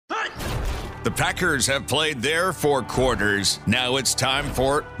The Packers have played their 4 quarters. Now it's time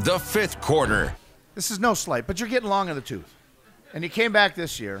for the 5th quarter. This is no slight, but you're getting long in the tooth. And you came back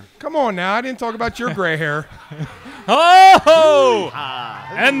this year. Come on now. I didn't talk about your gray hair. Oh!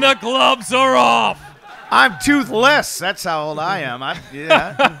 And the gloves are off. I'm toothless. That's how old I am.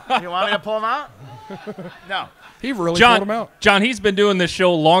 You want me to pull them out? No. He really pulled him out. John, he's been doing this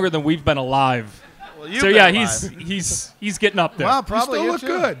show longer than we've been alive. Well, so yeah, he's getting up there. Well, probably you still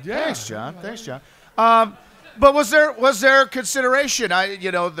look good. Yeah. Thanks, John. But was there consideration?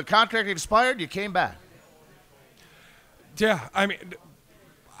 The contract expired. You came back. Yeah, I mean,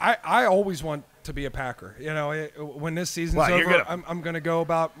 I always want to be a Packer. When this season's over, I'm going to go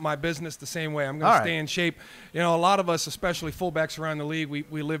about my business the same way. I'm going to stay in shape. A lot of us, especially fullbacks around the league,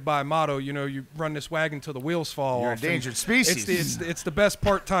 we live by a motto. You run this wagon till the wheels fall off. You're an endangered species. It's the best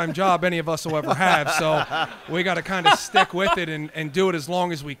part-time job any of us will ever have. So we got to kind of stick with it and do it as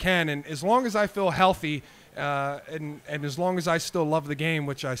long as we can. And as long as I feel healthy. And as long as I still love the game,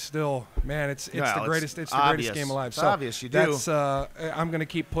 which I still, it's the greatest game alive. It's obvious you do. I'm going to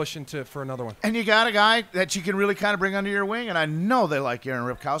keep pushing for another one. And you got a guy that you can really kind of bring under your wing, and I know they like Aaron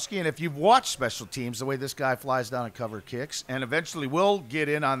Ripkowski. And if you've watched special teams, the way this guy flies down and cover kicks, and eventually will get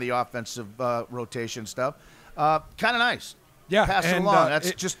in on the offensive rotation stuff, kind of nice. Yeah, pass it along.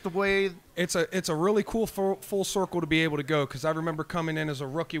 That's just the way. It's a really cool full circle to be able to go, because I remember coming in as a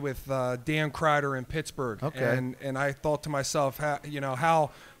rookie with Dan Kreider in Pittsburgh, and I thought to myself,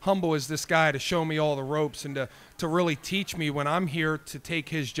 how humble is this guy to show me all the ropes and to really teach me when I'm here to take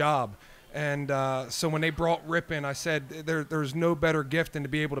his job. And so when they brought Rip in, I said there's no better gift than to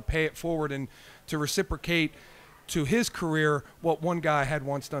be able to pay it forward and to reciprocate to his career what one guy had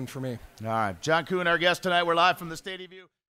once done for me. All right, John Kuhn, our guest tonight. We're live from the Stadium View.